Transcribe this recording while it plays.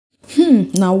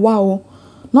Now wow.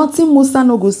 Nothing Musa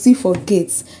no go see for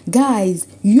gates. Guys,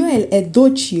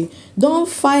 Yuledochie don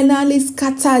finally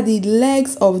scatter the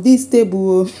legs of this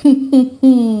table.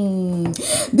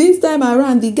 This time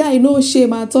around, the guy no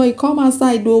shame at all. He come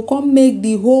outside though, come make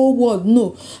the whole world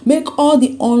know. Make all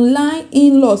the online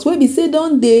in-laws wey be say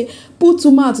don dey put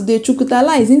mouth dey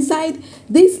chukutalize inside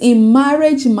this in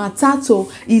marriage matter to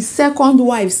his second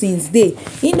wife since day.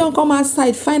 He don come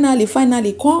outside finally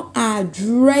come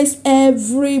address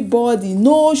everybody.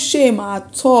 No shame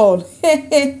at all.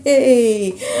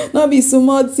 No be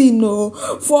small thing no.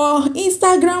 For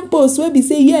Instagram post wey be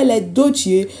say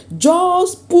Yuledochie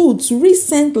just put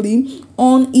recently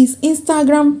on his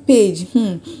Instagram page,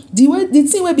 the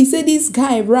thing wey be say this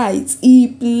guy write, e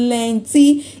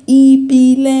plenty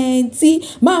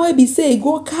man wey be say e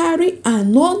go carry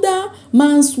another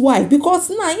man's wife, because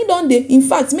now he don dey, in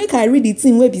fact make I read the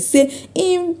thing wey be say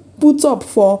him put up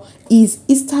for his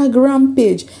Instagram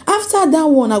page. After that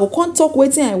one I go come talk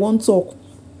wetin I wan talk.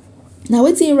 Now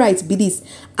wetin he write be this: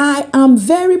 I am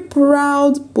very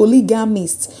proud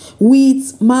polygamist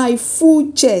with my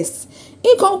full chest.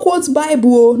 He come quote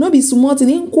Bible, no be small thing.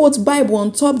 He quote Bible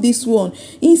on top this one.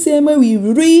 He say make we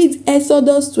read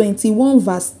Exodus 21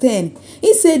 verse 10.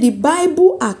 He say the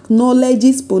Bible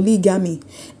acknowledges polygamy.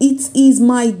 It is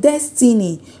my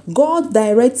destiny. God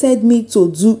directed me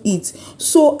to do it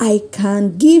so I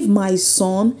can give my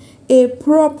son a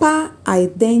proper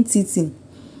identity.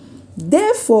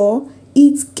 Therefore,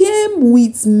 it came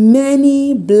with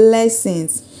many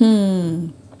blessings.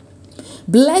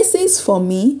 Blessings for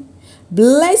me,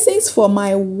 blessings for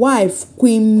my wife,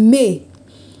 Queen May,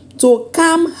 to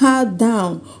calm her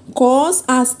down, cause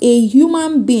as a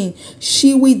human being,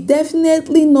 she will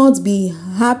definitely not be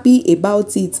happy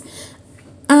about it.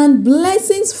 And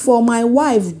blessings for my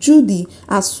wife, Judy,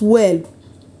 as well.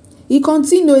 He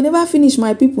continue, he never finish,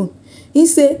 my people. He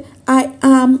say, I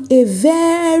am a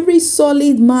very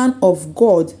solid man of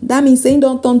God. That means saying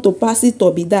don't turn to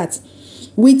pastor be that.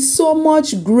 With so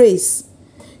much grace,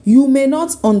 you may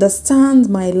not understand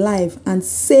my life and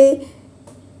say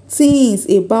things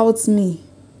about me.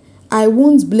 I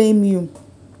won't blame you.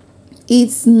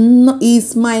 It's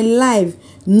my life,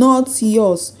 not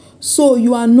yours. So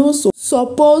you are not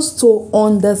supposed to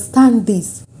understand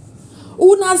this.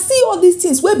 Una see all these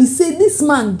things where we say this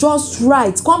man just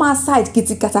write, come outside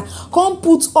kitikata, come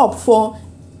put up for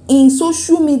in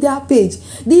social media page.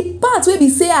 The part where we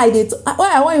say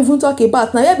what I want even talk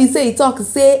about now, where we say he talk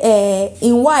say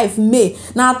in wife May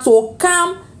now to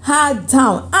calm her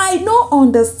down. I don't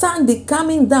understand the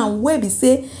calming down where we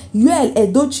say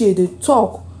Yuledochie dey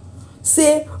talk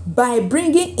say by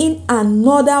bringing in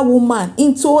another woman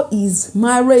into his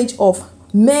marriage of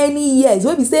many years,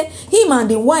 wey be say him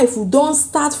and the wife who don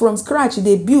start from scratch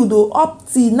dey build up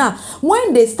till now.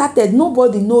 When they started,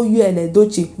 nobody know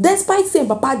Yuledochie, despite say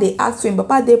papa dey act fame,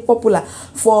 papa dey popular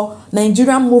for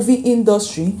Nigerian movie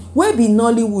industry wey be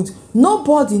Nollywood.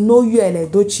 Nobody know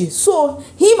Yuledochie. So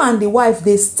him and the wife,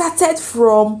 they started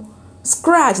from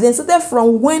scratch. They started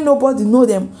from when nobody know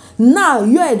them. Now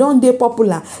Yule don dey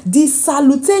popular. The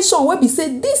salutation wey be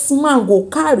say this man go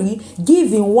carry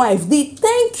give him wife, the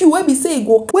thank you wey be say he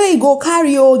go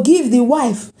carry give the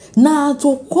wife, now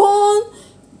to come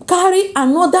carry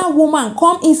another woman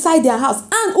come inside their house.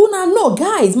 And una know,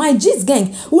 guys, my gist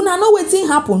gang, una know wetin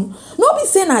happen. No be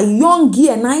say na young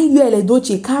girl na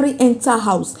Yuledochie carry enter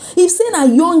house. If say na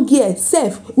young girl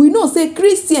sef, we know say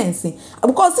Christians,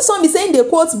 because this one be saying they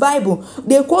quote Bible,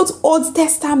 they quote Old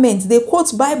Testament, they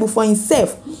quote Bible for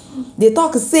himself. They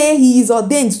talk say he is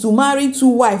ordained to marry two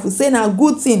wives. Say na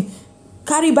good thing.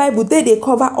 Carry Bible there, they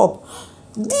cover up.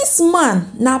 This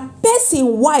man na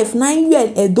person wife na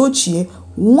Yuledochie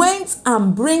went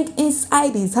and bring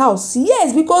inside his house.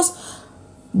 Yes, because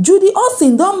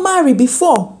judyaustin don marry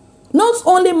before. Not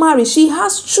only marry, she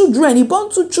has children. He born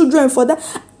 2 children for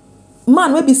that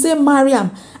man wey be say marry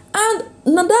am. And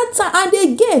na that time, and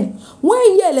again,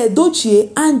 when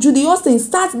Yuledochie and judyaustin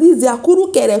start this their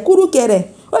kere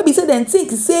wey be say dem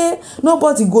think say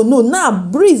nobody go know. Now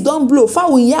breeze don blow,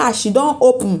 fowl yash she don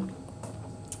open.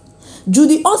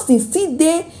 judyaustin still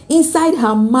dey inside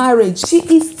her marriage. She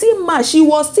is still married. She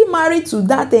was still married to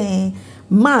that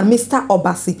man, Mr.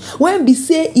 Obasi. When be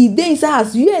say he dey inside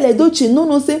house, Yuledochie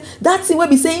no say that thing wey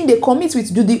be saying they commit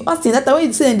with judyaustin, that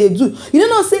way say they do. You don't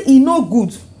know say he no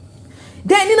good.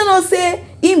 Then you don't know say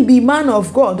him be man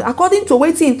of God. According to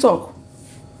wetin he talk.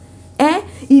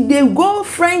 If they go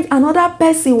friend another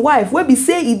person wife wey be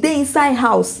say he dey inside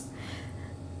house,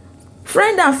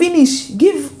 friend and finish,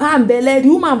 give am belle, the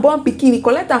woman born pikin, he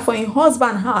collect am for him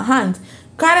husband her hand,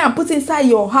 carry am put inside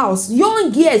your house.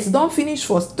 Young girls don finish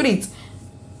for street.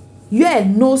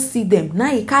 Yuel no see them. Now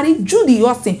he carry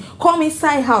judyaustin come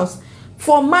inside house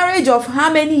for marriage of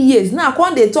how many years. Now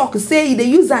when they talk say they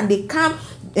use and they calm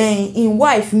in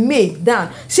wife May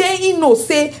down. Say he know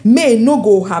say May no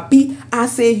go happy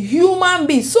as a human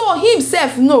being. So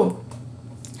himself know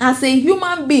as a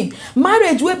human being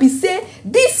marriage wey be say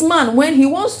this man when he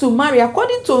wants to marry,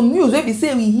 according to news wey be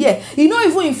say we hear, he no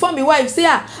even inform him wife say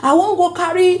I wan go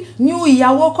carry new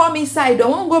iyawo come inside, I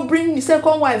wan go bring the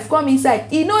second wife come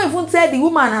inside. He no even tell the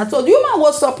woman at all. The woman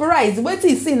was surprised wetin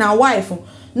he see na wife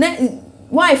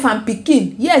and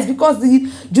pikin. Yes, because the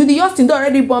judyaustin don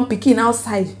already born pikin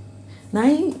outside. Na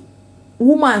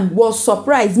woman was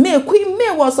surprised. Queen May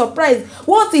was surprised.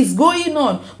 What is going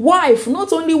on? Wife,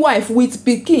 not only wife with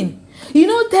pikin. You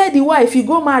no tell the wife you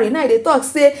go marry. Now they talk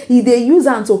say he dey use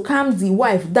am to calm the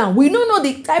wife down. We no know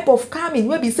the type of calming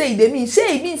wey be say e dey mean.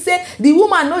 Shey e mean say the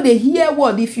woman no dey hear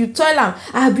word. If you tell am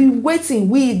I been waiting,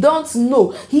 we don't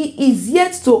know. He is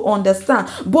yet to understand.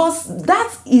 But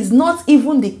that is not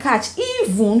even the catch.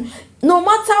 Even no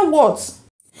matter what,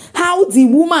 how the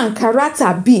woman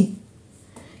character be,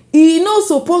 he no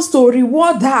supposed to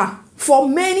reward her for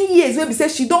many years wey be say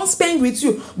she don spend with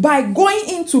you by going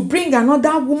in to bring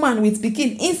another woman with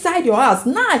pikin inside your house.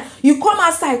 Now you come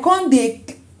outside, come dey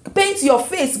paint your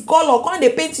face color, come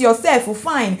dey paint yourself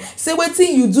fine, say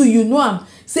wetin you do you know am,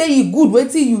 say e good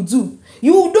wetin you do.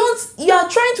 You are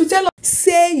trying to tell us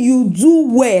say you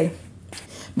do well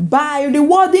by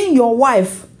rewarding your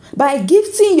wife, by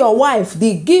gifting your wife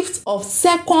the gift of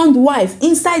second wife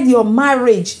inside your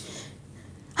marriage.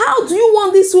 How do you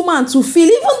want this woman to feel?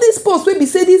 Even this post wey be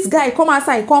say this guy come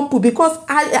outside come put, because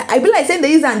I be like saying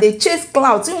they use and they chase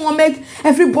clouds. He wan make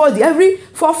everybody every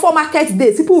four market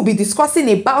days people will be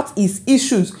discussing about his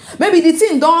issues. Maybe the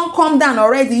thing don come down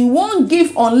already. He won't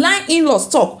give online in-laws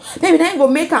talk. Maybe then go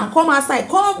make am come outside,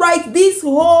 come write this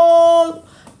whole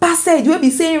passage wey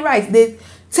be saying right. They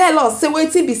tell us say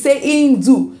wetin be say him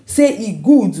do, say he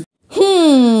good.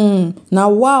 Now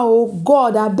wow,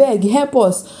 God abeg help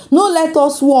us. No let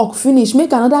us work finish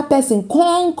make another person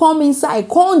come inside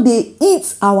come dey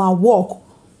eat our work.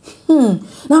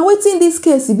 Now wetin this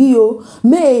case be o?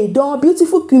 May don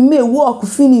beautiful Queen May work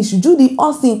finish,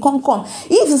 judyaustin come.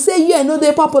 If you say you no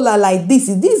dey popular like this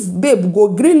babe go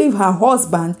gree leave her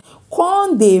husband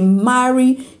come dey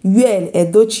marry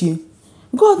Edochie.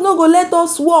 God no go let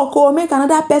us work or make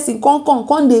another person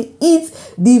come dey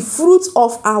eat the fruit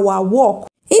of our work.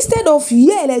 Instead of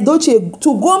Edochie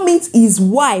to go meet his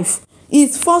wife,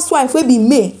 his first wife wey be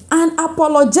May, and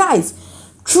apologize,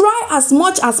 try as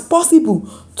much as possible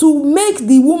to make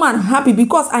the woman happy,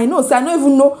 because I know say I don't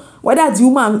even know whether the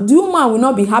woman will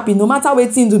not be happy no matter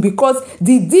wetin do, because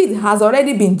the deed has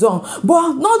already been done.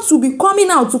 But not to be coming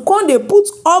out to come dey put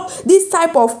up this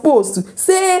type of post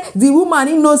say the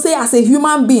woman say as a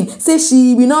human being say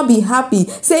she will not be happy,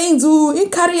 saying he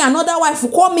carry another wife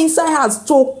come inside house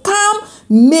to calm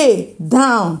May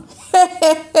down.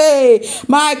 Hey,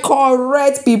 my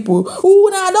correct people,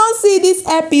 una don see this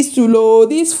epistle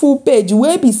this full page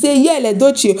wey be say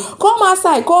Yuledochie come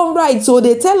outside come write, so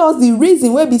they tell us the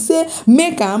reason wey be say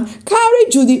make am carry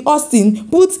judyaustin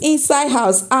put inside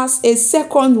house as a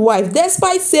second wife,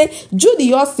 despite say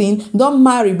judyaustin don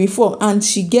marry before and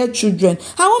she get children.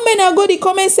 I want make una go the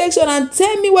comment section and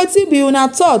tell me wetin be una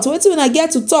thought, wetin una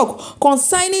get to talk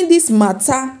concerning this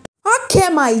matter. Okay,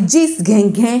 my gist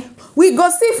gang. We go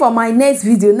see for my next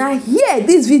video. Now here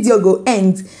this video go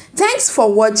end. Thanks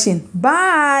for watching.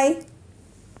 Bye.